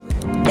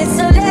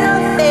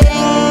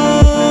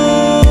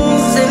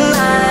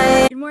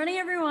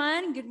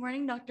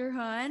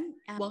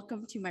everyone.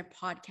 Welcome to my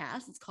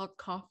podcast. It's called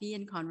Coffee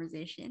and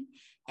Conversation.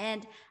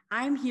 And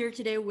I'm here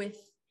today with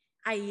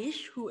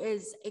Aish, who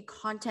is a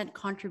content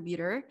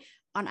contributor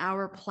on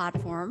our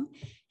platform.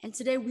 And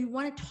today we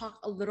want to talk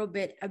a little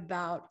bit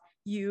about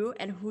you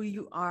and who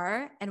you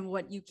are and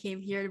what you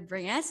came here to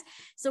bring us.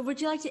 So,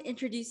 would you like to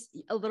introduce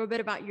a little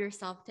bit about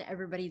yourself to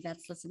everybody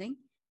that's listening?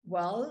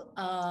 Well,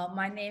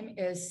 my name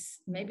is,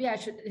 maybe I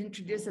should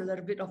introduce a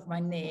little bit of my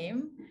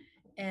name.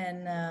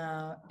 And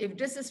if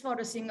this is for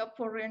the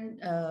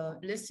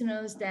Singaporean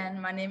listeners,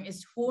 then my name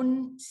is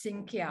Hun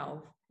Sing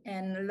Kiao.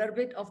 And a little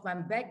bit of my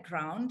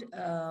background,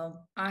 I'm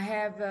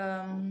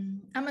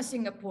a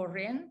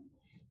Singaporean,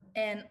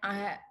 and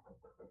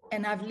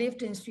I've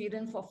lived in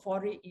Sweden for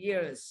 40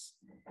 years.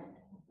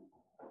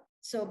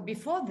 So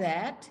before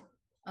that,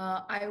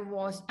 I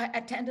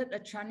attended a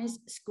Chinese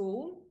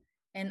school.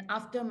 And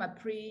after my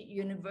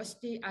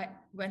pre-university, I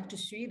went to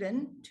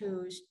Sweden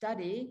to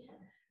study.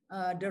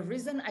 The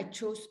reason I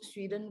chose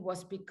Sweden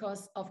was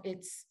because of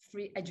its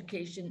free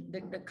education.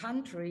 The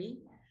country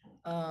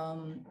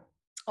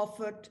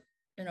offered,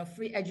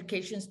 free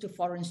educations to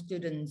foreign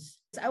students.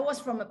 I was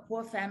from a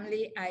poor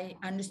family. I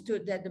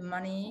understood that the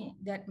money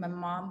that my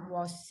mom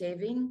was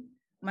saving,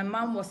 my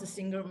mom was a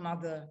single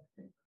mother.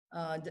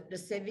 The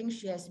savings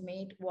she has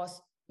made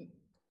was,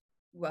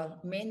 well,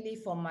 mainly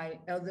for my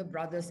elder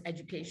brother's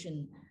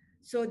education.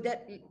 So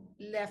that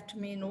left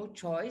me no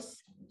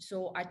choice.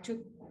 So I took,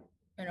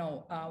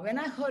 when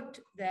I heard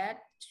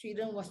that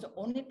Sweden was the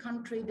only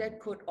country that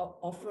could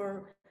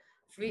offer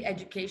free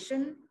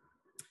education,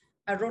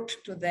 I wrote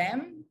to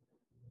them,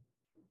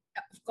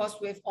 of course,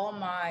 with all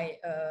my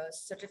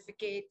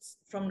certificates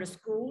from the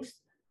schools,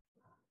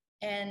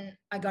 and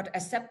I got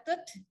accepted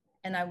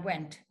and I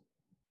went.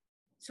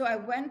 So I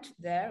went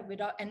there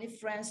without any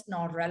friends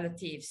nor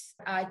relatives.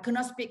 I could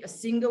not speak a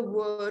single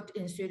word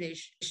in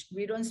Swedish.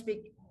 We don't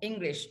speak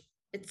English.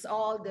 It's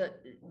all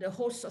the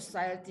whole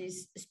society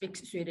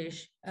speaks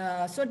Swedish.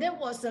 So that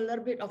was a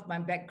little bit of my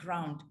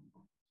background.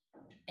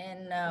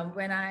 And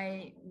when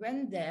I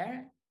went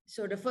there,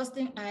 so the first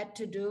thing I had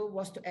to do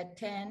was to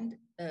attend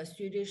a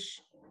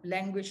Swedish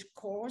language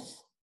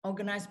course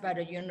organized by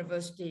the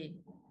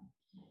university.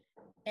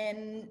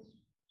 And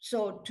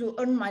so to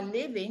earn my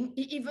living,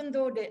 even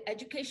though the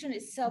education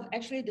itself,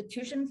 actually the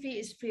tuition fee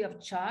is free of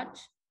charge,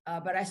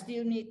 but I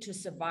still need to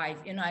survive.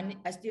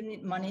 I still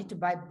need money to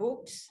buy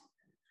books,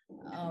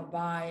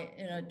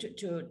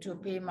 to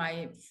pay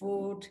my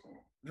food,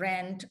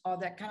 rent, all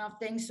that kind of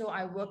thing. So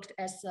I worked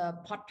as a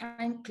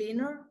part-time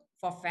cleaner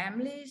for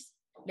families.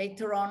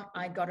 Later on,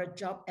 I got a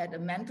job at a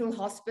mental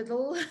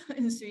hospital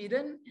in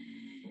Sweden.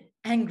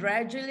 And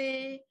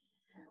gradually,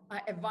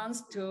 I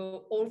advanced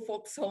to old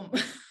folks' home.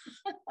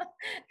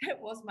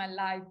 That was my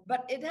life.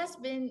 But it has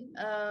been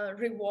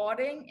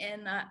rewarding,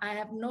 and I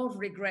have no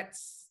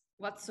regrets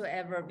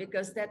whatsoever,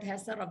 because that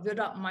has sort of built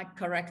up my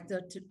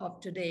character of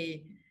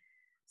today.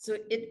 So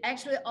it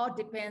actually all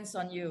depends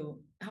on you,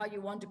 how you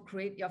want to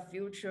create your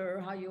future,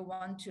 how you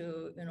want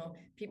to,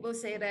 people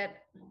say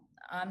that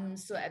I'm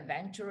so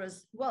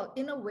adventurous. Well,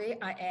 in a way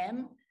I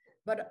am,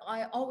 but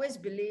I always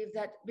believe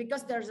that,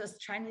 because there's a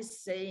Chinese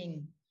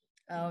saying,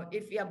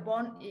 if you're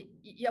born,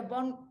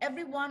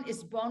 everyone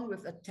is born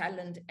with a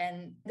talent,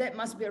 and that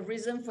must be a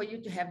reason for you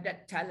to have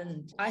that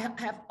talent. I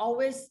have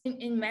always,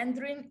 in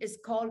Mandarin, it's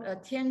called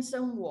天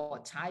生我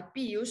材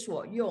必有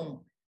所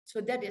用. So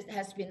that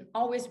has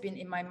always been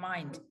in my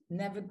mind,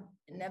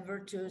 never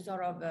to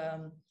sort of,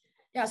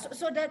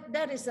 so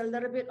that is a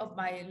little bit of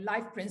my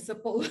life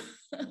principle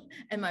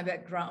and my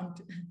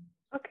background.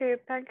 Okay,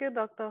 thank you,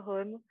 Dr.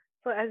 Hun.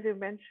 So as you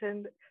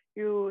mentioned,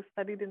 you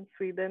studied in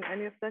Sweden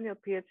and you've done your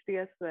PhD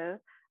as well.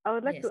 I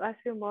would like to ask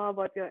you more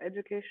about your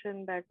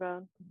education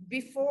background.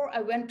 Before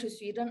I went to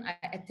Sweden, I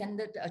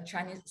attended a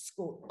Chinese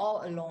school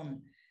all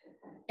alone.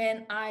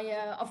 And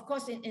I, of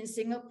course, in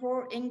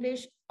Singapore,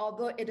 English,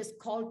 although it is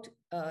called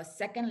a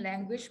second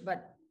language,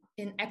 but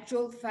in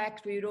actual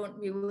fact, we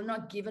were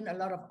not given a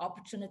lot of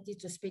opportunity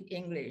to speak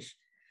English.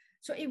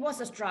 So it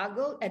was a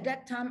struggle. At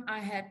that time, I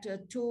had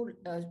two,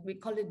 we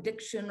call it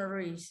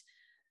dictionaries.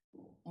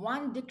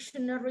 One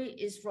dictionary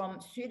is from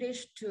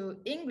Swedish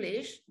to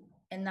English,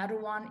 another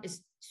one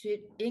is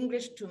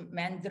English to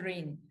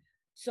Mandarin.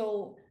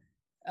 So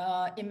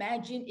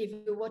imagine if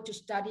you were to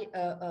study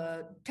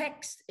a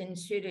text in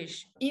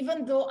Swedish,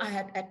 even though I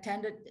had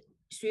attended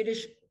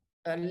Swedish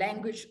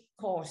language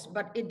course,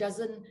 but it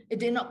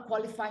did not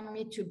qualify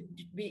me to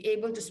be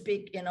able to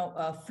speak,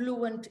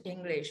 fluent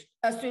English,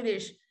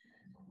 Swedish,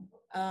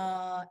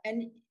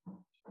 and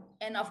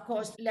of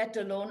course, let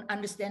alone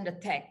understand the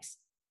text.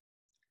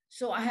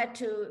 So I had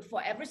to,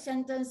 for every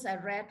sentence I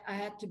read, I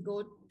had to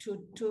go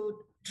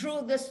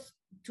through this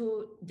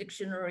two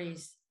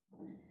dictionaries.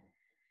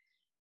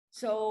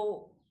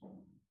 So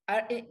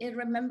I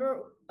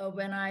remember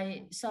when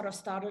I sort of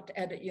started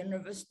at the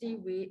university,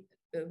 we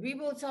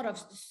were sort of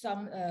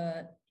some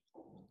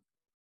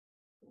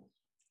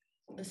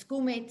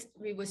schoolmates,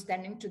 we were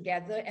standing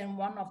together, and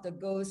one of the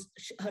girls,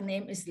 her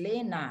name is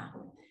Lena.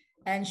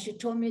 And she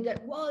told me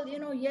that, well,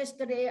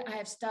 yesterday I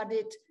have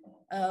studied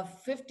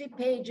 50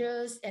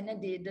 pages. And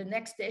then the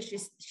next day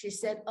she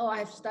said, oh,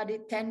 I've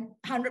studied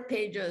 100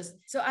 pages.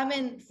 So, I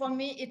mean, for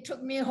me, it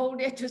took me a whole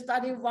day to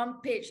study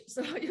one page.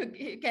 So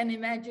you can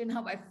imagine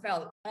how I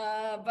felt.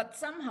 But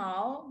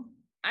somehow,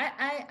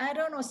 I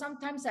don't know,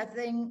 sometimes I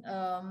think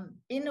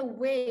in a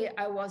way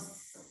I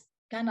was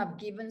kind of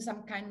given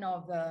some kind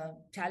of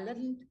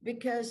talent,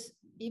 because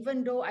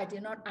even though I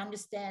did not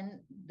understand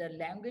the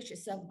language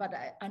itself, but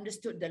I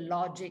understood the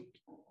logic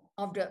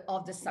of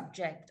the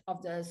subject,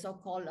 of the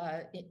so-called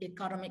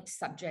economic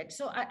subject.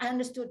 So I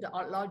understood the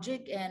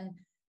logic, and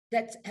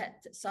that had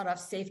sort of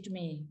saved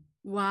me.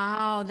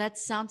 Wow, that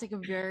sounds like a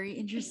very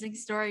interesting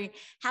story.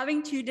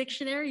 Having two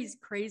dictionaries,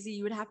 crazy.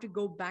 You would have to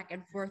go back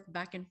and forth,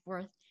 back and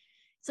forth.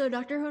 So,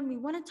 Dr. Hun, we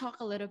want to talk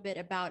a little bit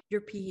about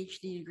your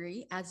PhD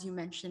degree. As you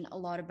mentioned, a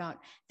lot about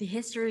the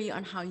history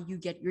on how you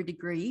get your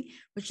degree,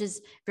 which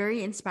is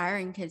very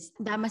inspiring because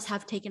that must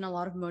have taken a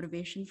lot of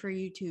motivation for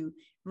you to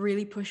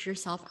really push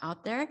yourself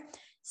out there.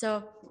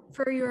 So,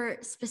 for your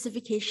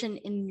specification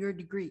in your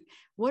degree,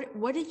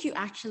 what did you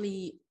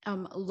actually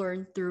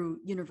learn through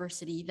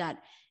university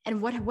and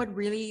what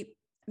really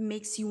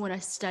makes you want to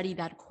study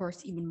that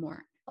course even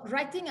more?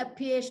 Writing a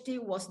PhD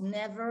was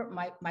never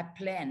my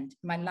plan,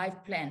 my life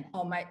plan,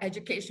 or my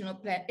educational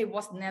plan. It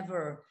was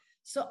never.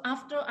 So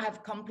after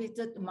I've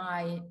completed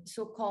my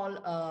so-called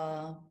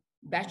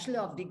Bachelor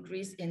of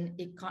Degrees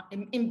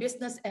in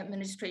Business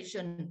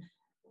Administration,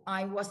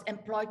 I was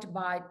employed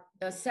by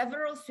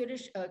several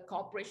Swedish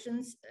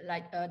corporations.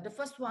 Like the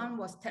first one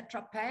was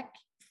Tetra Pak.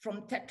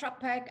 From Tetra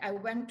Pak, I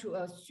went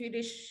to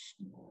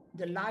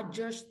the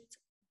largest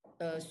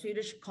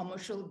Swedish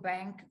commercial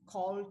bank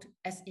called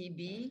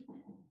SEB.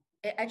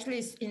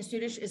 Actually, in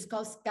Swedish, it's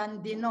called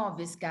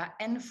Skandinaviska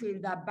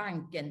Enskilda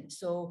Banken.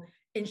 So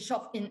in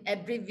short, in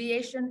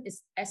abbreviation,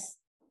 it's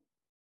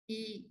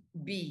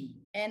SEB.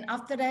 And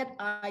after that,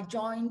 I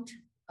joined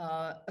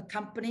a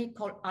company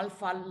called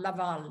Alfa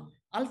Laval.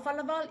 Alfa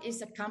Laval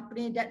is a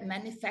company that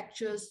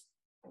manufactures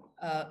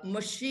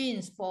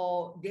machines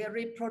for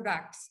dairy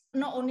products,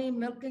 not only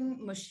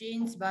milking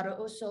machines, but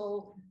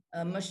also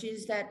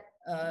machines that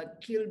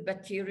kill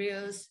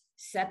bacteria,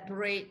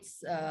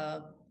 separates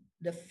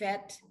the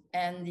fat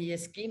and the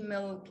skim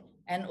milk,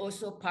 and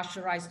also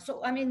pasteurized.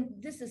 So, I mean,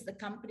 this is the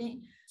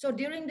company. So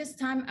during this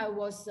time, I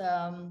was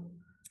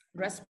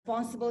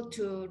responsible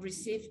to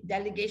receive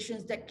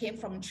delegations that came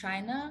from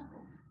China.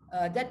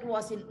 That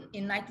was in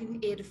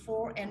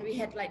 1984, and we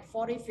had like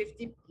 40,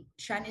 50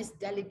 Chinese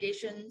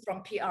delegations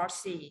from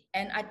PRC.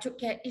 And I took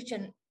care each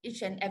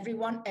and every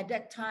one. At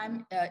that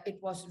time, it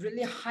was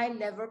really high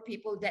level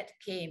people that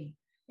came.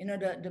 You know,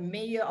 the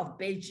mayor of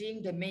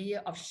Beijing, the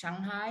mayor of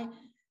Shanghai.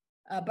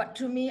 But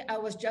to me, I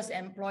was just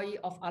an employee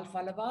of Alfa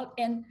Laval,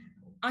 and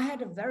I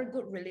had a very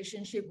good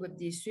relationship with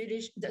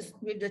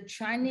the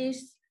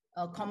Chinese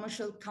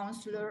commercial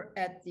counselor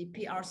at the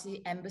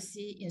PRC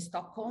embassy in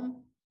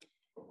Stockholm.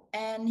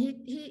 And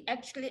he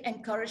actually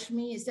encouraged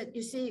me. He said,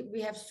 you see,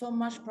 we have so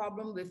much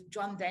problem with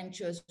joint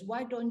ventures.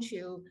 Why don't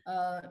you,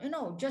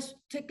 just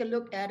take a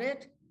look at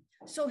it?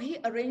 So he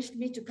arranged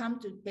me to come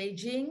to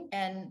Beijing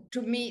and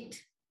to meet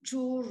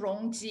Zhu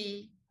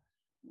Rongji.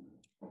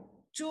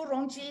 Zhu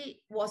Rongji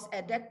was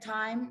at that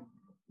time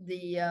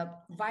the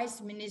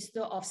Vice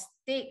Minister of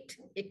State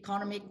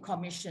Economic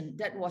Commission.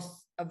 That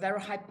was a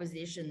very high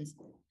position.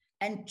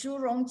 And Zhu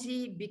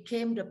Rongji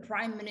became the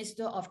Prime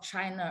Minister of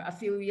China a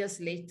few years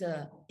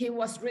later. He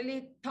was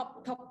really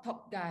top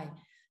guy.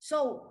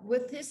 So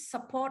with his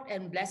support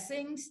and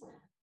blessings,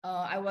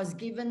 I was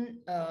given,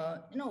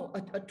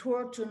 a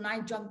tour to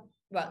 9 joint.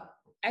 Well,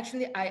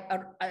 actually, I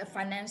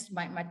financed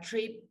my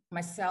trip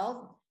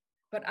myself,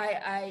 but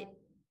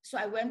so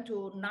I went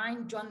to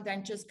 9 joint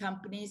ventures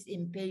companies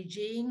in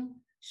Beijing,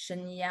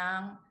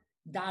 Shenyang,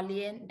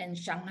 Dalian, and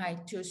Shanghai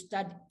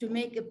to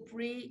make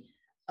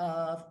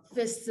a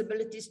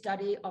feasibility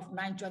study of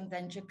 9 joint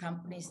venture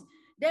companies.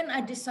 Then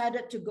I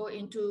decided to go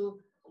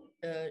into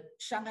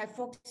Shanghai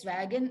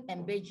Volkswagen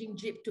and Beijing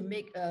Jeep to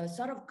make a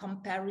sort of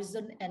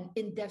comparison and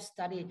in-depth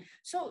study.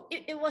 So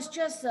it was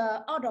just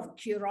out of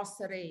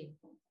curiosity.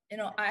 You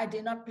know, I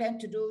did not plan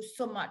to do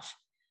so much.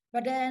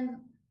 But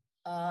then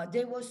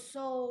they were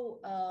so,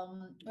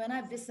 when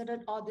I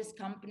visited all these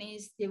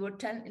companies, they were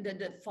telling,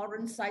 the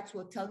foreign sites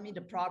will tell me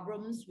the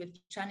problems with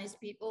Chinese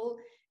people,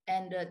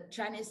 and the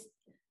Chinese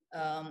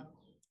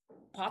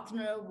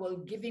partner will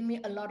giving me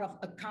a lot of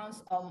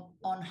accounts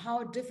on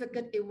how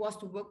difficult it was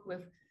to work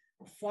with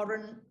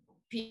foreign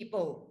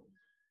people.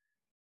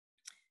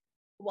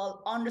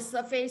 Well, on the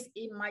surface,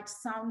 it might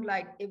sound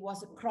like it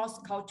was a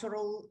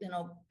cross-cultural,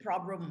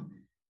 problem.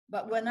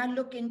 But when I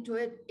look into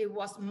it, it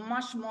was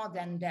much more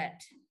than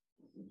that.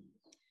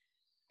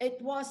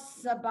 It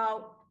was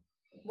about,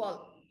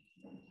 well,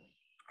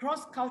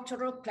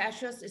 cross-cultural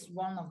clashes is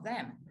one of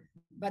them,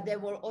 but there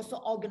were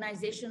also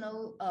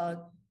organizational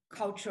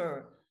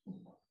culture,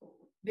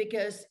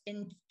 because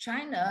in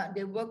China,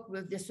 they work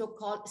with the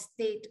so-called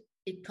state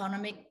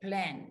economic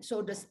plan.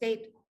 So the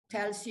state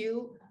tells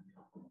you,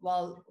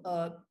 well,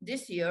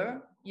 this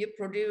year you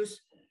produce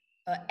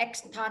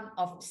X ton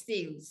of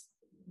steels.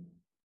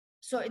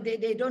 So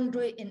they don't do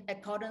it in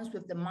accordance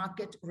with the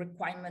market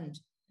requirement.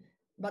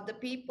 But the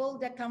people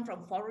that come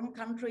from foreign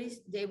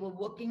countries, they were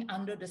working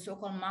under the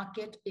so-called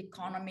market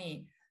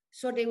economy.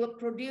 So they were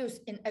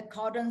produced in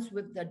accordance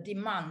with the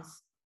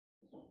demands.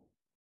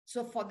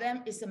 So for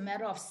them, it's a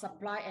matter of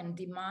supply and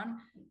demand.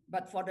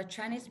 But for the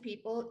Chinese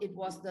people, it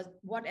was the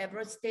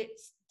whatever state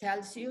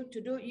tells you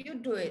to do, you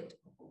do it.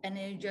 And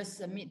then you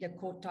just meet the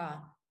quota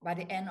by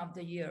the end of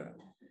the year.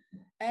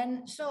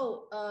 And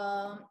so,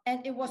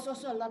 and it was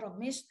also a lot of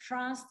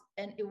mistrust,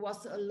 and it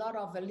was a lot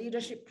of a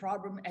leadership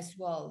problem as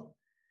well.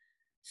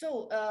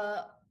 So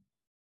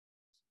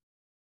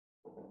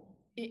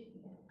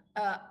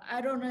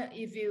I don't know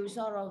if you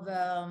sort of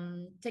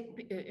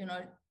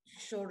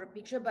show the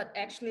picture, but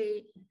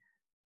actually,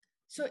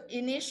 so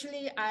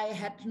initially I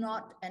had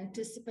not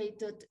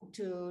anticipated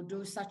to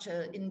do such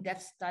an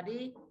in-depth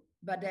study,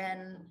 but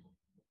then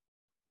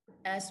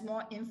as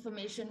more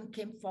information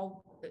came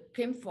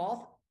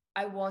forth,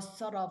 I was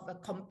sort of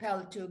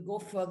compelled to go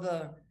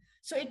further.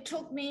 So it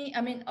took me, I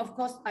mean, of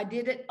course, I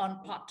did it on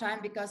part-time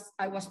because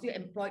I was still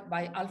employed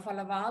by Alfa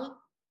Laval,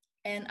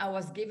 and I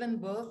was given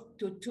birth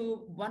to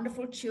 2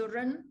 wonderful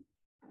children.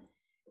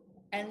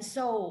 And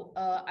so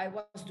I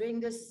was doing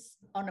this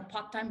on a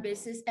part-time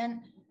basis,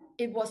 and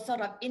it was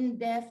sort of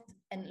in-depth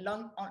and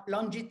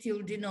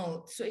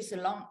longitudinal. So it's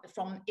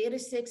from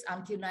 86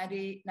 until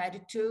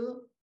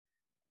 92,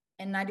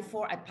 and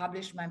 94, I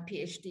published my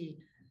PhD.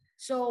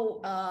 So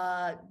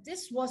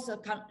this was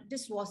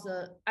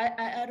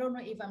I don't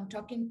know if I'm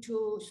talking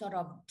too sort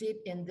of deep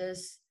in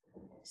this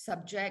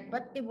subject,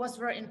 but it was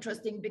very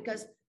interesting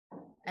because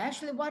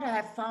actually what I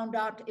have found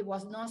out, it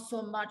was not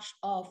so much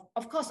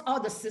of course, all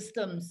the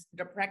systems,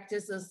 the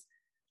practices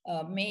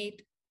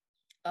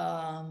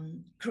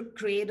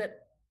created,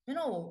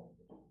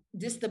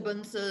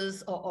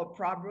 disturbances or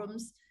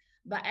problems,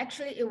 but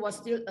actually it was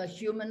still a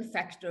human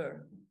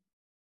factor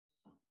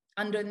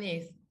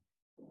underneath.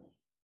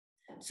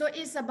 So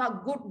it's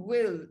about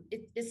goodwill.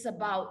 It's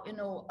about,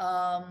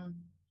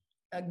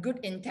 a good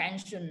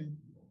intention.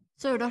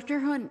 So, Dr.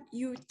 Hun,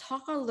 you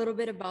talk a little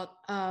bit about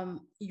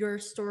your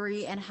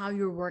story and how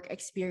your work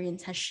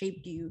experience has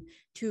shaped you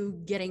to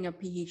getting a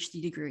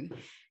PhD degree.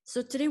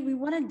 So today we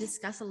want to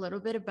discuss a little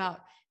bit about,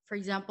 for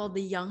example,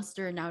 the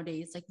youngster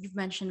nowadays. Like you've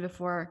mentioned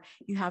before,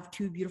 you have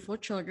 2 beautiful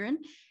children.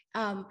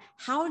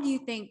 How do you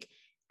think,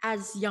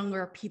 as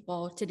younger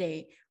people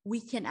today, we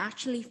can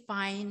actually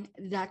find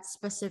that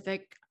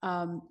specific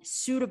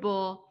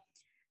suitable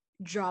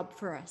job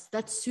for us,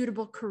 that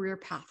suitable career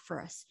path for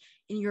us,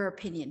 in your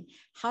opinion?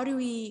 How do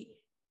we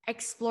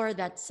explore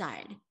that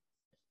side?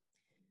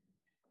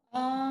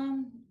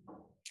 Well,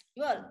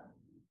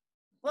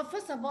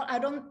 first of all, I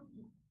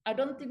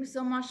don't think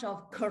so much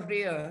of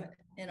career,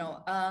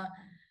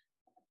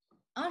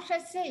 how should I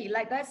say?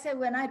 Like I said,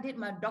 when I did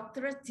my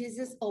doctorate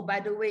thesis, oh, by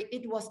the way,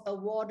 it was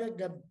awarded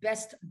the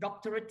best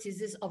doctorate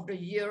thesis of the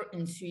year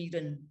in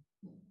Sweden.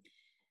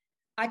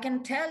 I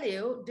can tell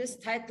you this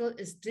title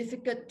is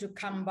difficult to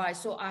come by.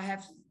 So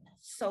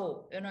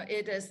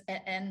it is,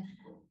 and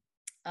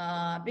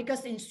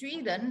because in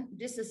Sweden,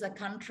 this is a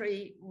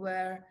country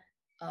where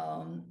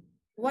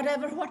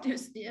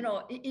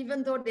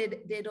even though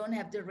they don't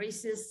have the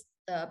racist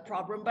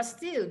problem, but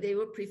still they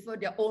will prefer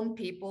their own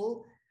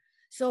people.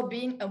 So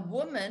being a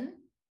woman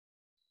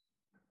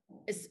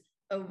is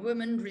a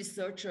woman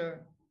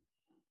researcher,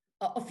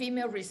 a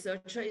female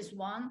researcher is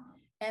one.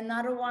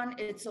 Another one,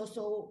 it's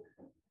also,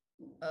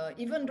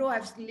 even though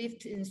I've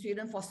lived in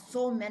Sweden for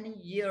so many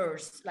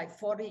years, like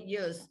 40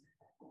 years,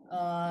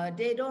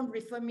 they don't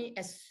refer me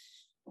as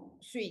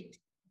the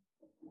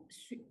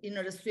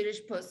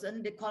Swedish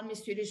person. They call me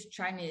Swedish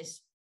Chinese.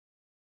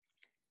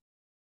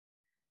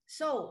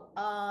 So,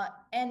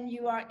 and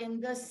you are in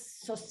this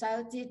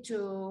society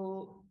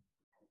to,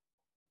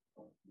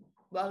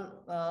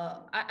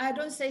 I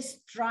don't say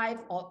strive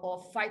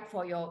or fight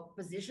for your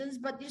positions,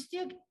 but you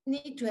still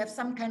need to have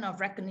some kind of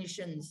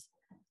recognitions.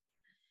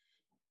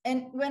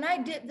 And when I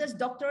did this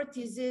doctorate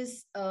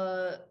thesis,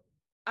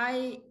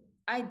 I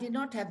did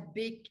not have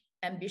big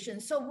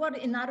ambitions. So what,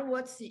 in other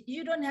words,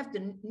 you don't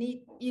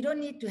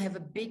need to have a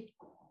big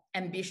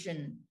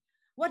ambition.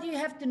 What you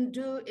have to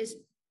do is,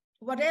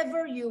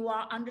 whatever you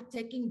are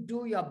undertaking,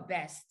 do your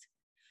best.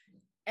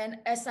 And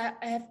as I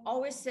have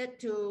always said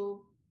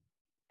to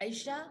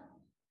Aisha,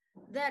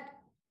 that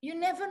you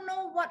never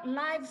know what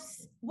life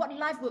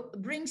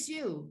brings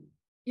you.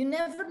 You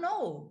never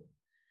know.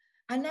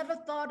 I never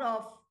thought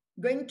of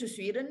going to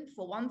Sweden,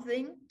 for one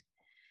thing.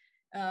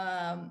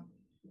 After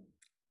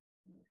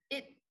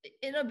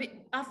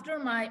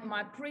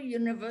my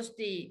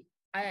pre-university,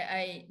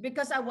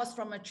 because I was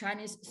from a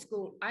Chinese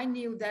school, I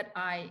knew that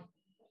I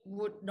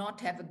would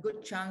not have a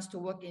good chance to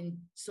work in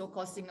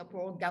so-called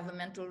Singapore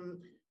governmental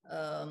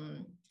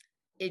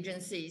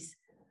agencies.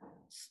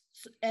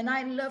 And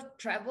I loved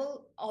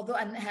travel, although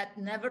I had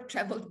never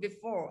traveled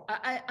before.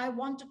 I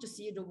wanted to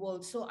see the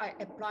world, so I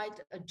applied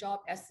a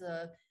job as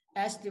a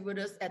air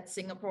stewardess at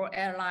Singapore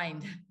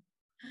Airlines.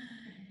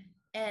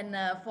 And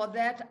for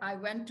that, I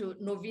went to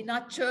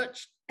Novena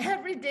Church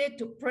every day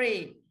to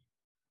pray.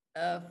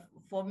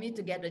 for me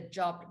to get a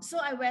job. So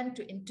I went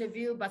to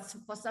interview, but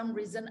for some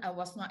reason I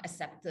was not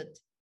accepted.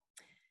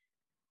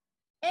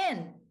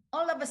 And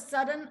all of a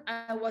sudden,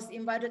 I was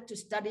invited to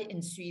study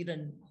in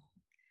Sweden.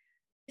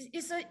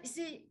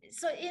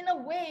 So in a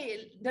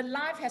way, the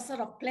life has sort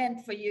of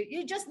planned for you.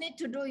 You just need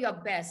to do your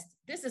best.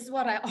 This is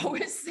what I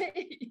always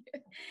say.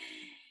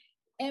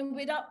 And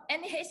without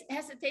any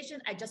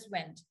hesitation, I just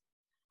went.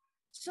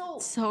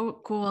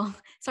 So cool.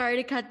 Sorry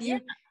to cut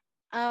you.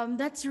 Yeah.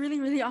 That's really,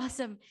 really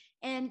awesome.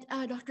 And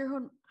Dr.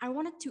 Hun, I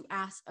wanted to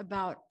ask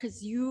about,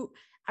 because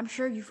I'm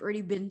sure you've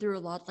already been through a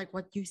lot, like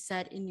what you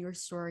said in your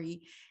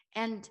story.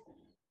 And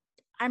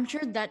I'm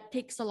sure that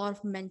takes a lot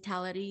of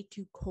mentality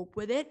to cope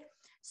with it.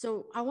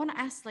 So I want to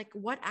ask, like,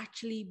 what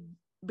actually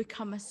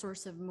become a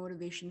source of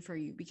motivation for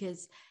you?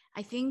 Because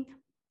I think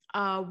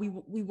we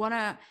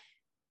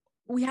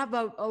have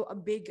a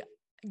big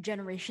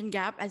generation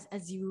gap,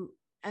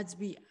 as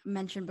we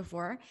mentioned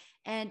before,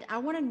 and I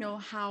want to know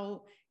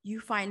how you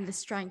find the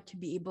strength to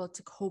be able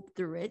to cope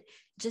through it.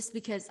 Just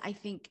because I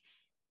think,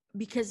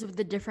 because of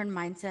the different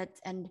mindsets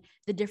and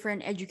the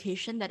different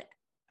education that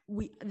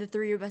the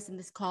three of us in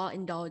this call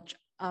indulge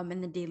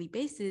in the daily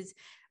basis,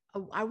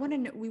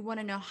 we want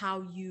to know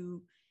how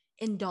you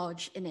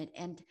indulge in it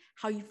and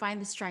how you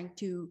find the strength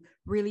to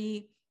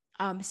really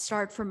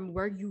start from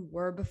where you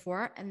were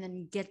before and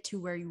then get to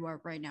where you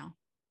are right now.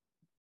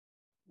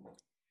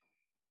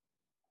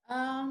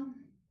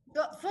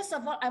 First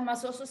of all, I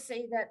must also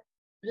say that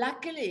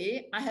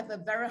luckily I have a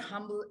very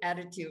humble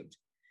attitude.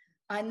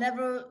 I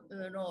never,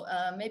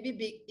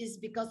 maybe it's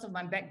because of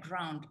my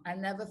background. I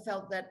never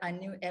felt that I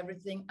knew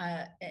everything.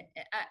 I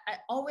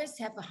always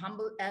have a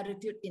humble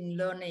attitude in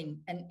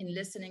learning and in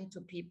listening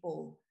to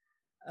people,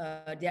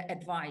 their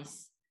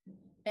advice.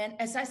 And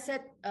as I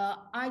said,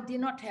 I did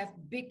not have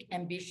big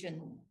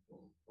ambition,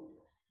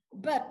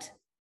 but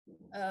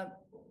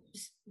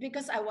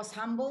because I was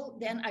humble,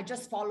 then I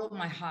just followed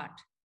my heart.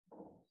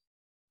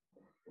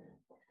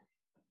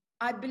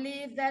 I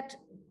believe that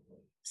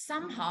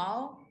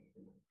somehow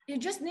you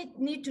just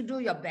need to do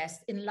your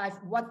best in life,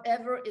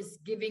 whatever is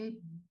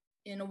giving,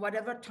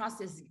 whatever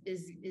task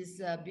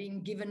is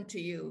being given to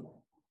you.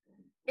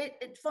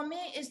 For me,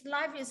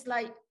 life is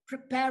like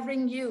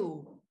preparing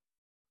you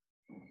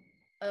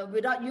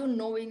without you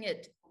knowing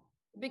it.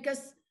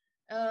 Because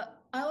I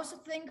also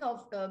think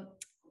of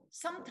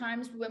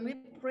sometimes when we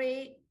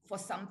pray for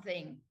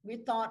something, we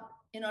thought,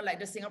 like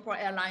the Singapore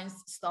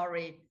Airlines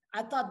story,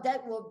 I thought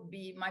that would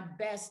be my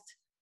best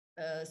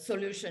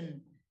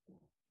solution.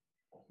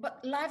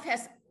 But life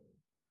has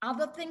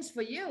other things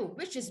for you,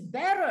 which is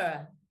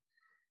better.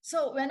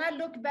 So when I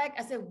look back,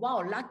 I say,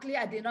 wow, luckily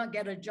I did not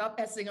get a job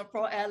at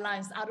Singapore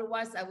Airlines.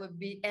 Otherwise, I would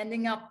be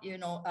ending up,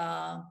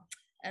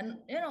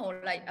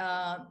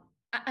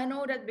 I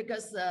know that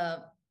because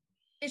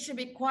it should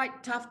be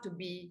quite tough to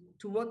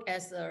work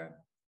as air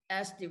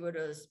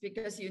stewardess,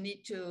 because you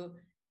need to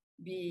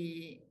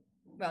be,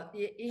 well,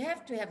 you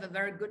have to have a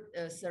very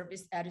good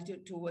service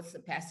attitude towards the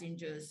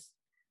passengers,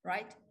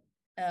 right?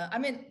 I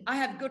mean, I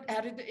have good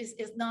attitude.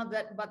 It's not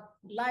that, but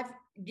life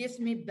gives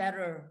me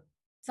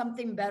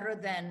something better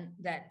than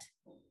that.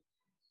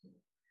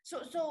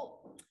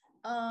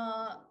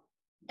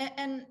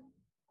 And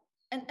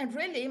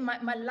really,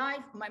 my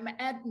life,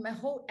 my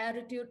whole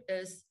attitude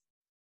is,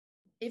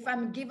 if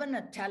I'm given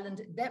a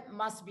talent, there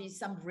must be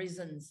some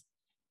reasons.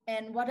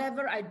 And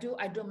whatever I do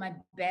my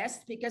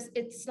best, because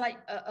it's like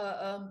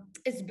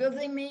it's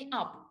building me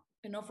up,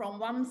 from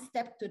one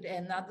step to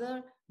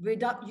another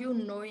without you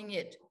knowing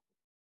it.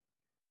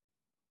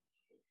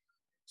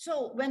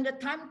 So when the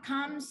time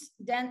comes,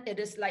 then it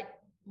is like,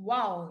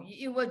 wow,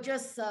 you will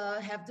just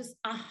have this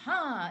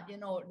aha,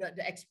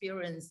 the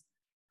experience.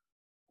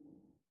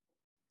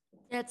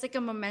 Yeah, it's like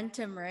a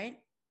momentum, right?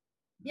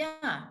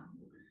 Yeah.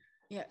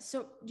 Yeah.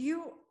 So do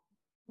you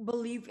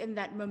believe in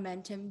that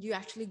momentum? Do you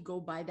actually go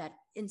by that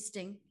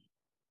instinct?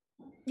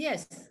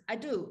 Yes, I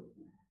do.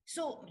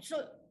 So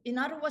in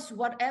other words,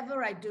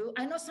 whatever I do,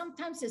 I know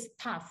sometimes it's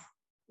tough.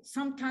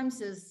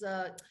 Sometimes it's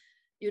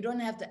you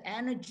don't have the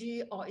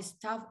energy, or it's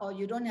tough, or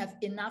you don't have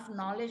enough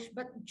knowledge,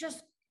 but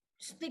just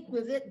stick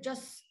with it,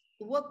 just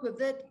work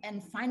with it,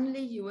 and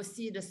finally you will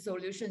see the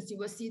solutions, you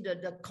will see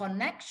the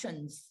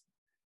connections.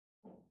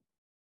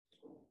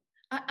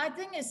 I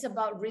think it's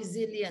about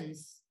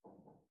resilience,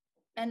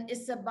 and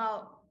it's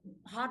about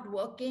hard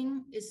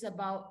working, it's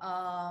about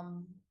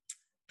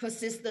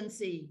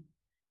persistency,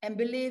 and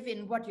believe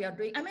in what you are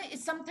doing. I mean,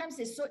 sometimes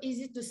it's so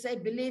easy to say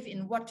believe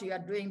in what you are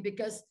doing,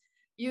 because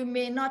you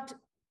may not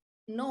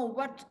know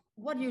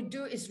what you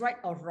do is right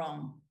or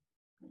wrong.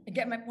 You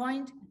get my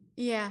point?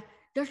 Yeah.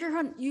 Dr.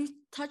 Hun, you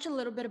touch a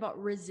little bit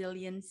about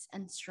resilience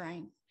and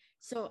strength.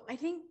 So I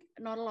think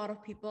not a lot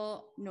of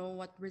people know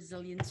what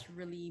resilience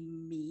really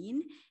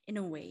mean in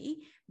a way,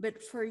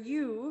 but for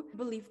you, I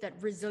believe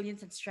that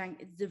resilience and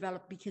strength is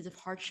developed because of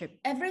hardship.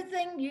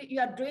 Everything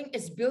you are doing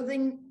is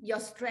building your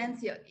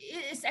strength.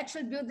 It's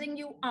actually building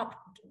you up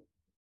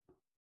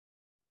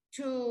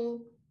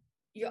to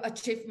your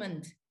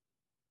achievement.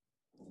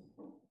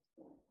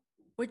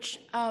 Which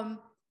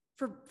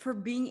for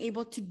being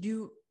able to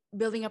do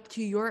building up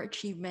to your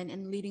achievement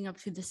and leading up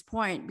to this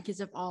point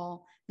because of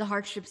all the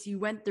hardships you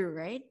went through,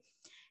 right?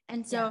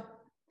 And so Yeah.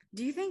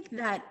 do you think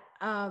that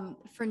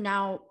for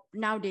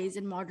nowadays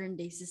in modern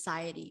day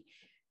society,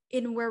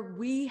 in where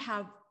we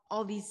have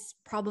all these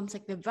problems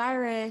like the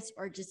virus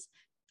or just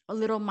a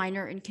little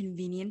minor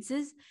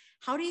inconveniences,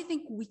 how do you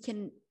think we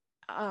can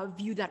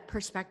view that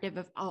perspective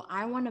of, oh,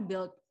 I want to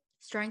build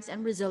strengths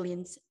and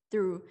resilience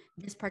through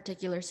this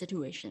particular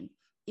situation,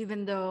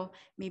 even though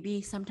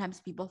maybe sometimes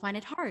people find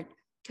it hard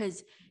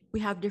because we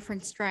have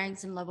different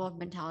strengths and level of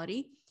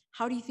mentality?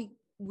 How do you think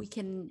we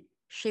can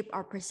shape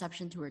our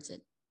perception towards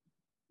it?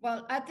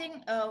 Well, I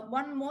think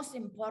one most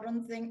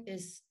important thing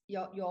is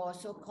your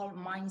so-called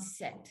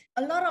mindset.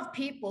 A lot of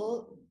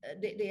people,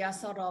 they are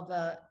sort of,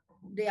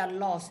 they are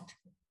lost.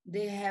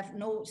 They have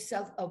no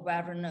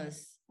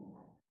self-awareness.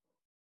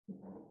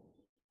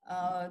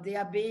 They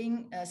are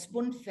being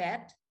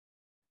spoon-fed.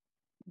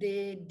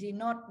 They do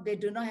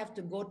not have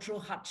to go through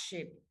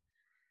hardship.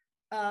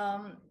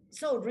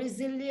 So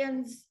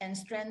resilience and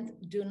strength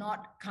do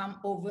not come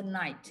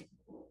overnight.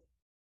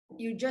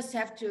 You just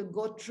have to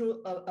go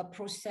through a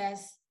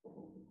process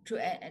to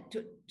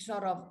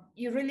sort of,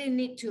 you really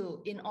need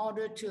to, in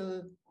order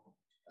to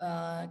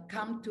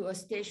come to a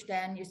stage,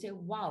 then you say,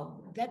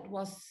 wow, that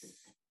was,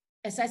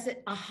 as I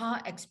said,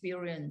 aha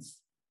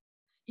experience.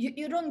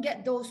 You don't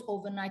get those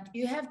overnight.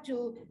 You have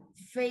to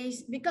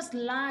face, because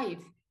life,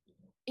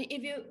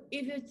 if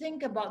you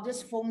think about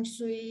this feng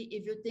shui,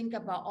 if you think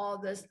about all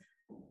this,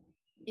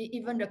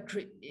 even the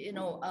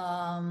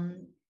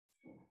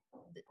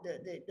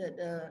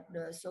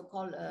the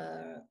so-called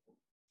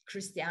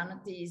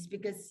Christianities,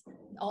 because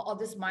all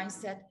this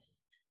mindset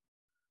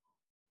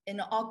in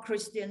all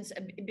Christians,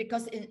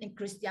 because in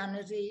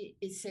Christianity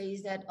it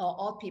says that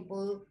all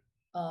people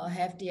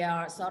have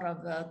their sort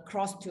of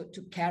cross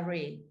to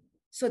carry.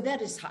 So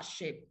that is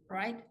hardship,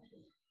 right?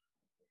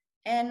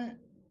 And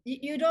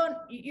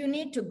you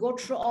need to go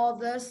through all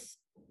this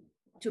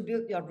to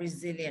build your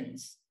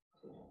resilience.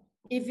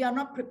 If you are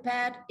not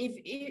prepared,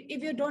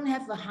 if you don't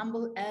have a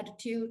humble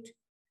attitude,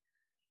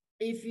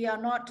 if you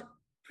are not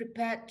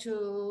prepared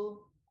to,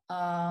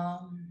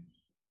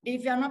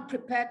 if you are not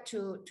prepared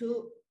to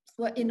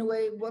well, in a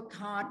way, work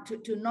hard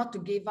to not to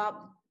give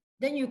up,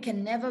 then you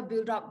can never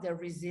build up the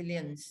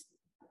resilience,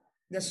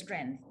 the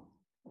strength.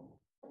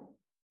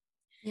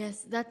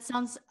 Yes, that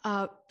sounds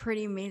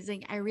pretty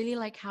amazing. I really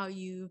like how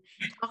you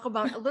talk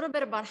about a little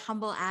bit about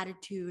humble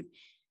attitude.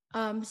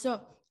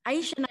 So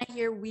Aisha and I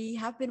here, we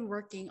have been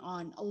working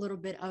on a little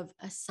bit of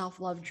a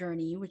self-love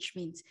journey, which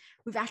means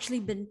we've actually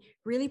been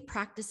really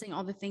practicing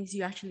all the things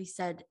you actually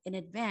said in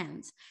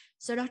advance.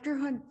 So Dr.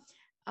 Hun,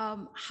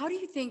 how do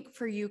you think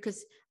for you,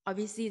 because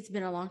obviously it's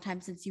been a long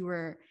time since you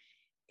were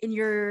in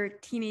your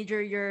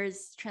teenager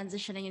years,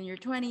 transitioning in your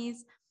 20s,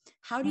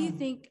 how do you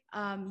think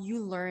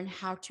you learn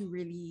how to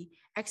really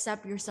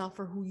accept yourself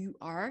for who you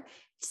are,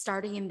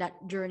 starting in that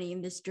journey,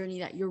 in this journey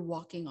that you're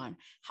walking on?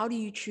 How do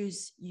you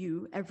choose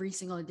you every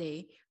single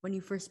day when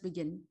you first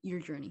begin your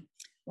journey?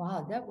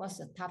 Wow, that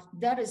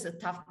is a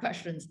tough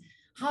question.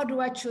 How do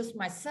I choose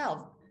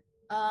myself?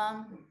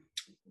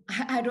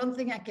 I don't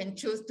think I can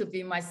choose to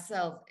be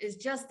myself. It's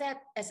just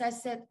that, as I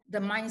said, the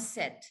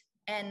mindset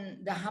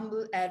and the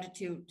humble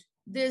attitude.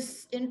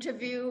 This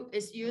interview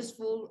is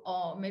useful,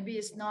 or maybe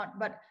it's not,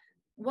 but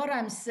what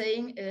I'm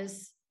saying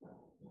is,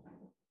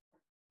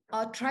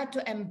 try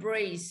to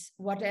embrace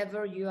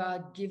whatever you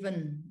are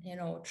given,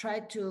 try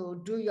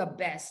to do your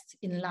best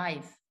in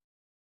life.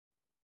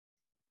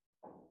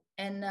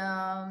 And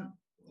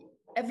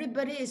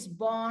everybody is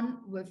born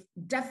with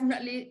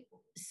definitely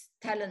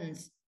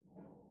talents.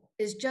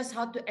 It's just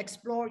how to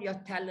explore your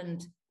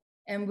talent.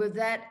 And with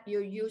that,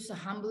 you use a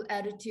humble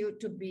attitude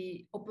to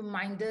be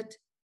open-minded,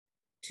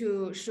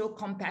 to show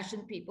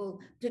compassion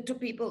to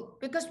people.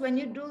 Because when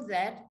you do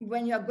that,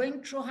 when you're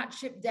going through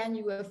hardship, then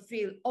you will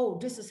feel, oh,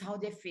 this is how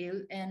they feel.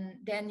 And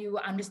then you will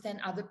understand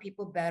other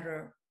people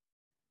better.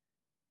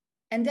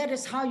 And that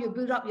is how you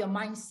build up your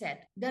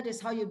mindset. That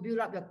is how you build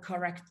up your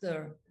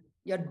character,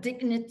 your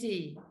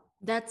dignity.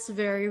 That's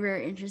very,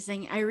 very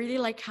interesting. I really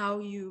like how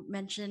you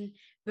mentioned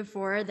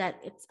before that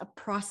it's a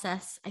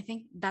process. I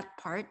think that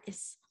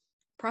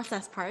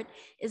process part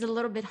is a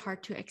little bit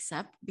hard to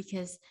accept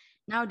because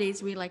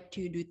nowadays we like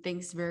to do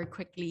things very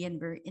quickly and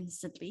very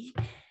instantly.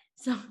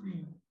 So,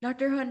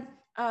 Dr. Hun,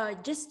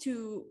 just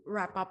to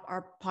wrap up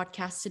our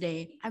podcast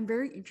today, I'm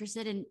very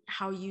interested in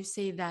how you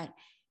say that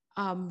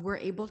we're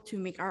able to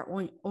make our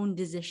own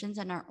decisions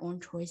and our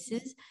own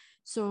choices.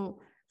 So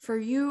for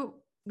you,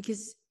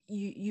 because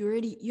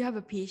you have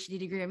a PhD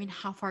degree, I mean,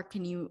 how far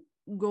can you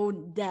go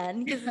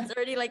then? Because it's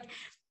already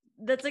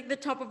that's like the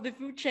top of the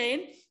food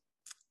chain.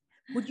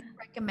 Would you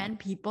recommend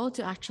people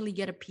to actually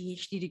get a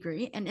PhD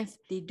degree? And if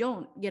they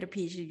don't get a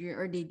PhD degree,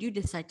 or they do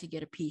decide to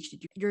get a PhD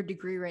degree, your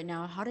degree right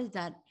now, how does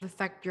that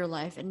affect your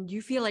life? And do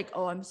you feel like,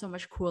 oh, I'm so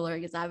much cooler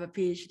because I have a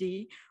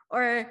PhD?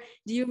 Or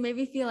do you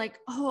maybe feel like,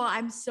 oh,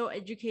 I'm so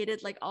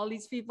educated, like all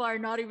these people are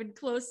not even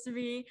close to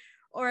me?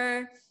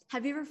 Or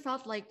have you ever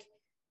felt like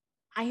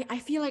I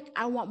feel like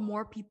I want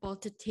more people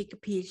to take a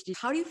PhD.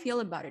 How do you feel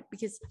about it?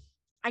 Because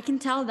I can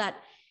tell that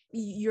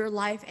your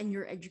life and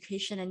your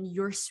education and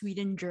your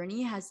Sweden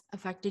journey has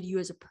affected you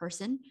as a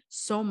person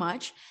so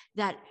much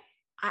that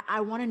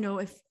I want to know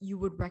if you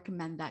would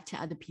recommend that to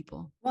other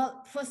people.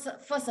 Well, first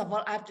of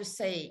all, I have to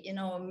say,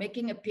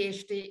 making a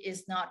PhD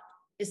is not,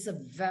 it's a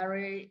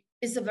very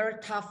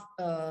tough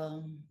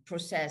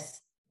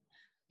process.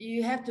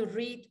 You have to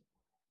read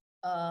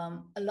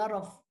a lot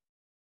of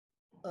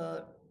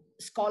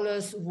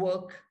scholars'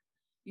 work.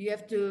 You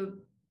have to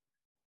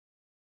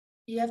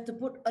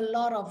put a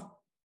lot of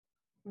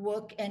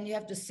work, and you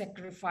have to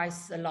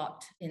sacrifice a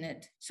lot in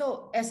it.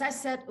 So as I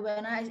said,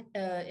 when I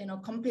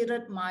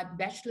completed my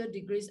bachelor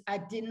degrees, I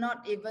did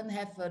not even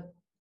have a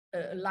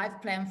life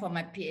plan for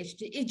my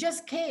PhD. It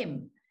just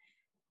came.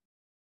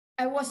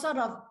 I was sort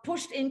of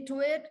pushed into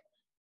it.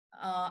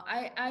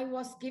 I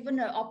was given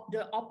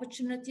the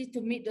opportunity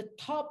to meet the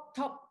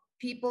top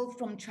people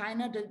from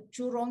China, the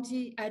Zhu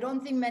Rongji. I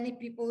don't think many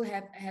people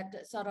have had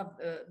sort of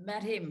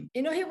met him.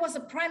 He was a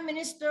prime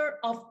minister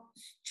of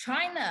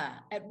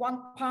China at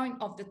one point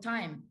of the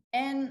time.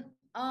 And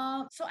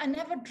so I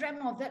never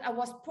dreamt of that. I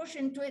was pushed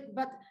into it.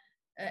 But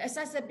as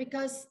I said,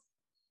 because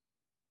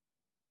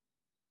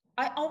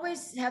I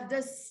always have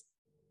this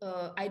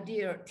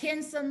idea,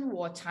 天生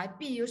我材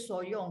必有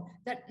所用.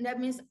 That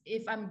means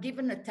if I'm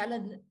given a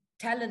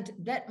talent,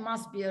 that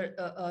must be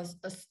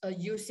a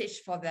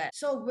usage for that.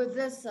 So with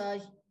this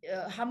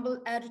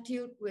humble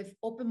attitude, with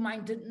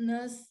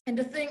open-mindedness, and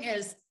the thing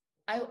is,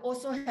 I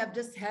also have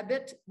this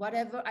habit,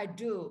 whatever I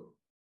do,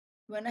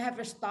 when I have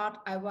a start,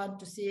 I want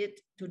to see it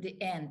to the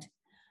end.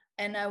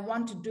 And I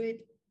want to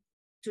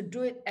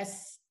do it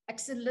as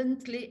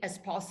excellently as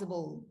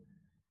possible.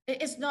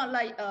 It's not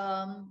like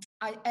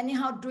I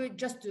anyhow do it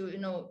just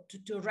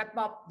to wrap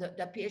up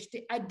the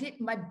PhD. I did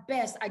my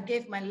best. I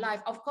gave my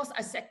life. Of course,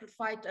 I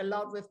sacrificed a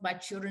lot with my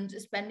children,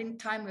 spending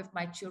time with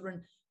my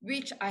children,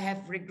 which I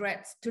have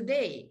regrets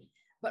today.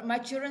 But my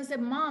children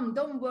said, "Mom,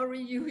 don't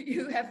worry.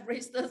 You have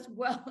raised us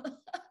well."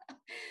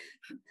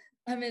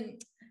 I mean,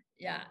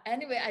 yeah.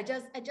 Anyway, I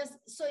just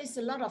so it's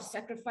a lot of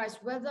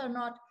sacrifice. Whether or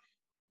not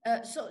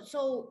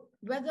so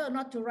whether or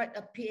not to write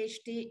a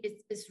PhD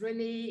is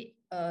really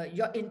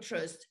your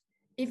interest.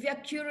 If you're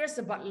curious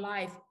about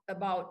life,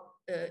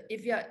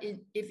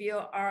 if you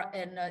are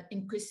an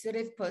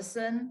inquisitive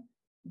person,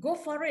 go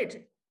for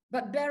it.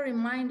 But bear in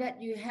mind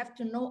that you have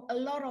to know a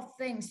lot of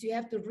things. You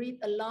have to read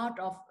a lot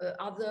of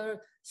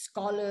other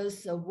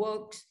scholars'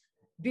 works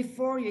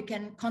before you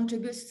can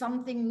contribute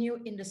something new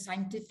in the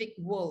scientific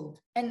world.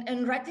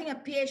 And writing a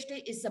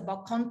PhD is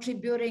about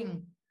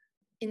contributing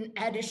in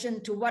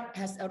addition to what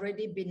has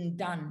already been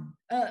done.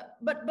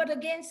 But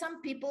again,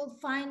 some people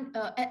find,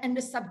 and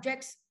the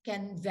subjects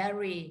can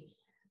vary.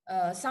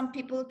 Some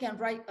people can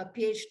write a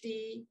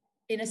PhD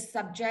in a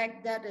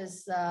subject that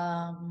is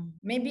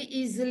maybe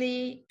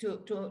easily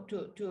to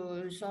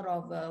sort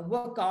of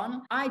work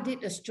on. I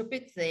did a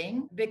stupid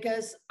thing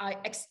because I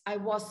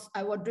was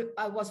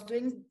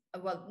doing,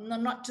 well,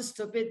 not too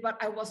stupid, but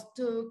I was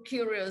too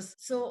curious.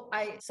 So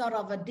I sort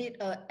of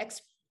did a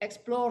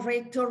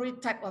exploratory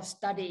type of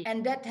study,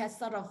 and that has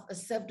sort of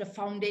served the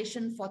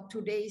foundation for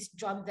today's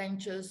joint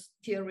ventures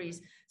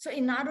theories. So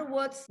in other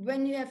words,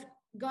 when you have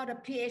got a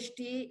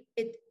PhD,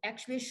 it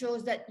actually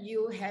shows that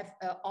you have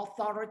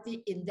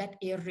authority in that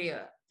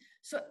area.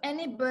 So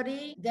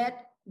anybody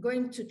that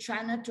going to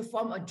China to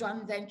form a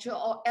joint venture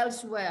or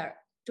elsewhere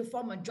to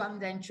form a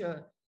joint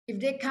venture, if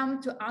they come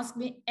to ask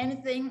me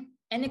anything,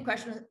 any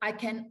questions, I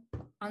can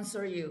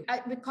answer you.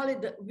 We call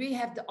it we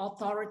have the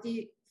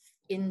authority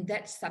in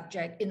that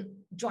subject, in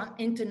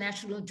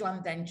international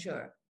joint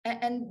venture.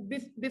 And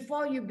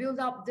before you build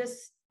up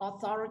this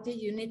authority,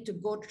 you need to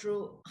go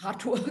through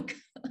hard work,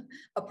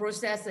 a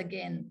process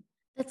again.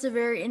 That's a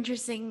very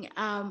interesting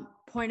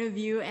point of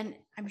view. And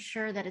I'm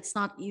sure that it's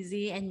not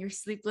easy and your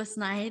sleepless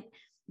night,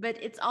 but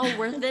it's all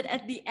worth it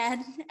at the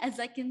end, as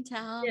I can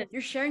tell. Yes.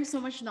 You're sharing so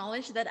much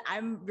knowledge that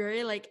I'm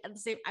very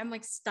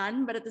I'm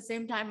stunned, but at the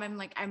same time,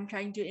 I'm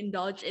trying to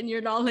indulge in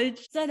your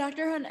knowledge. So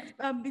Dr.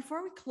 Hun,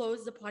 before we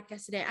close the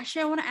podcast today,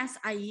 actually, I want to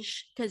ask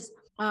Aish, because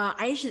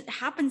Aish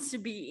happens to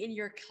be in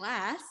your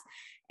class.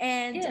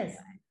 And yes.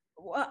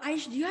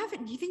 Aish, do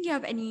you think you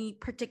have any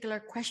particular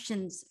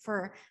questions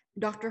for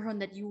Dr. Hun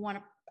that you want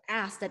to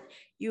ask that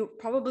you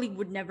probably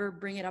would never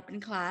bring it up in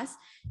class?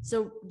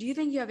 So do you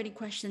think you have any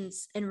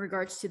questions in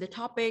regards to the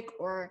topic,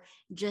 or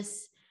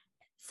just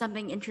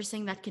something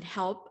interesting that could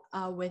help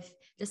with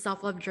the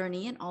self-love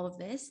journey and all of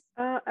this?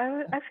 I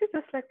would actually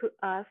just like to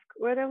ask,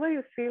 whenever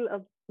you feel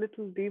a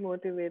little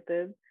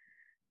demotivated,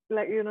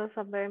 like,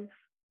 sometimes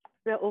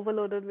we're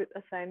overloaded with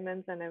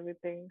assignments and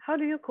everything, how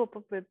do you cope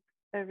up with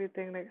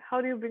everything? Like, how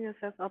do you bring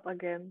yourself up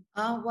again?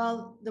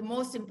 Well, the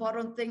most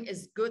important thing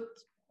is good,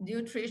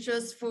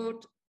 nutritious food,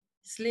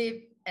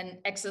 sleep, and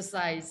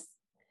exercise.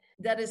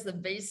 That is the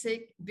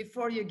basic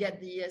before you get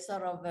the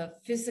sort of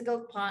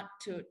physical part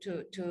to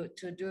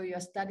do your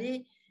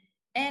study.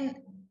 And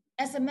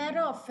as a matter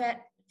of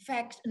fact,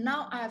 fact,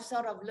 now I have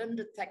sort of learned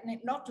the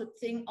technique not to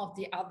think of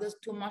the others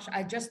too much.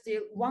 I just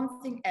do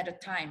one thing at a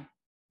time.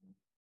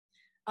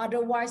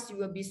 Otherwise, you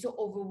will be so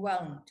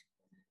overwhelmed.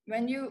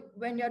 When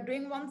you're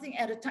doing one thing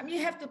at a time, you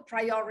have to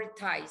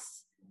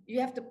prioritize. You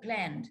have to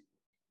plan.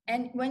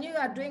 And when you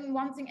are doing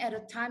one thing at a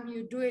time,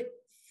 you do it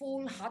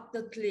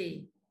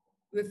full-heartedly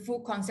with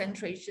full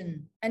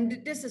concentration.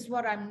 And this is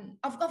what I'm,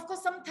 of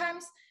course,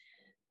 sometimes,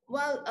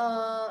 well,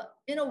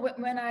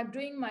 when I'm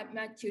doing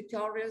my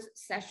tutorial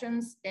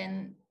sessions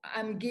and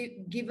I'm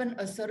given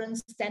a certain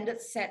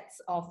standard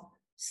sets of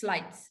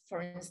slides,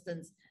 for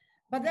instance,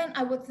 but then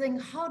I would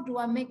think, how do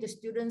I make the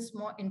students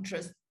more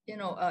interested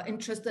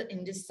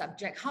in this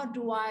subject? How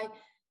do I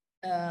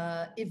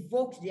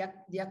evoke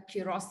their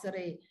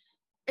curiosity?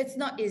 It's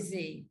not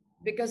easy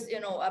because,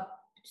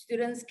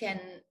 students can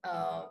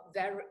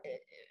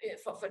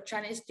for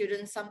Chinese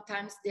students,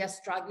 sometimes they are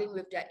struggling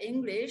with their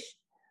English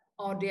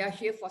or they are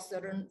here for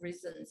certain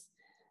reasons.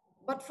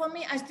 But for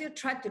me, I still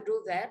try to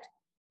do that.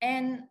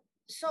 And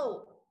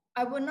so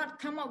I will not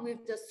come up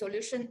with the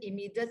solution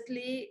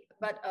immediately,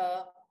 but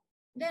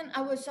then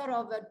I will sort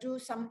of do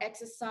some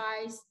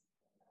exercise,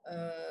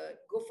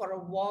 go for a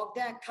walk,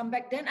 then I come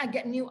back, then I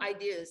get new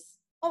ideas.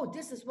 Oh,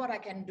 this is what I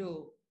can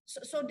do.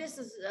 So this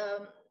is,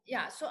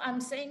 so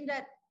I'm saying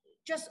that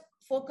just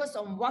focus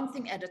on one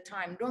thing at a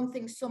time. Don't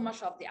think so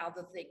much of the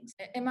other things.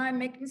 Am I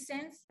making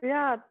sense?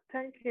 Yeah,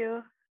 thank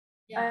you.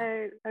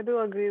 Yeah. I do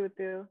agree with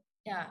you.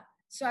 Yeah.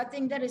 So I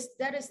think that is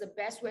the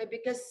best way,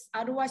 because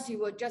otherwise you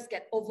will just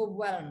get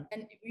overwhelmed.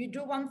 And you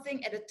do one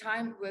thing at a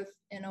time with,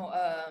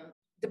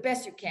 the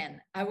best you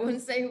can. I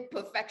wouldn't say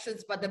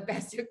perfections, but the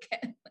best you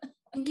can.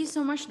 Thank you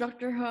so much,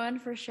 Dr. Huan,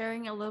 for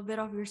sharing a little bit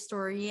of your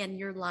story and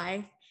your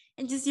life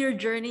and just your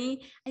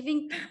journey. I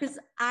think because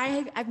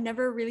I've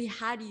never really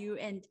had you,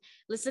 and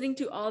listening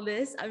to all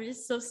this, I'm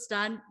just so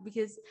stunned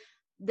because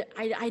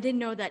I didn't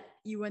know that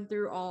you went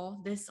through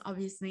all this,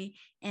 obviously.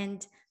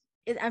 And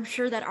I'm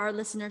sure that our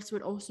listeners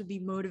would also be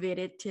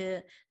motivated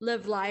to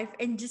live life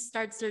and just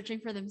start searching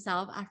for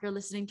themselves after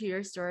listening to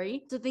your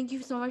story. So thank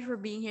you so much for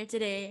being here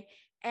today.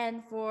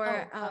 And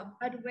for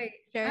by the way,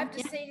 I have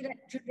to say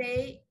that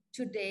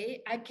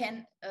today I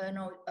can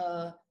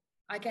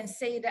I can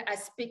say that I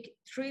speak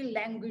 3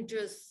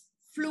 languages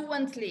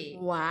fluently.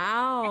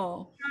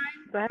 Wow.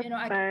 I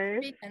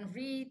can speak and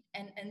read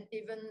and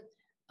even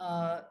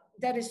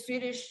that is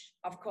Swedish,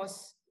 of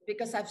course,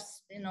 because I've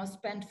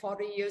spent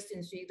 40 years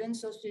in Sweden,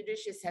 so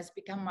Swedish has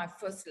become my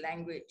first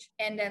language.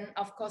 And then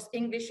of course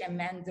English and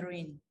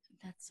Mandarin.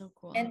 That's so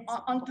cool. And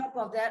on top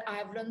of that, I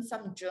have learned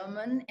some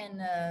German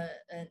and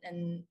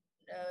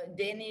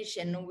Danish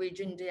and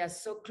Norwegian. They are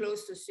so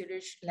close to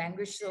Swedish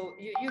language, so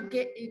you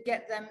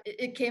get them.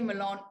 It came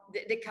along.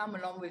 They come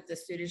along with the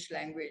Swedish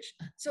language.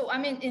 So I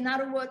mean, in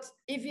other words,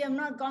 if you have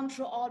not gone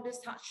through all this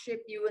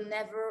hardship, you will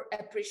never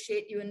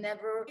appreciate. You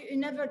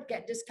never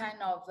get this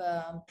kind of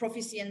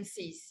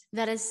proficiencies.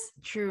 That is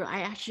true.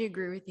 I actually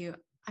agree with you.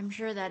 I'm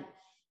sure that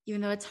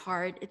even though it's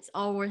hard, it's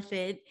all worth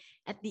it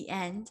at the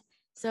end.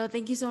 So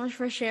thank you so much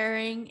for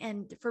sharing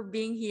and for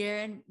being here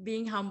and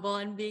being humble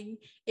and being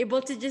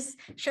able to just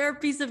share a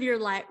piece of your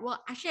life.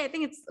 Well, actually, I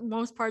think it's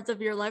most parts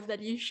of your life that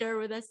you share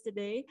with us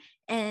today.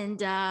 And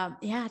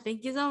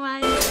thank you so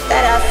much.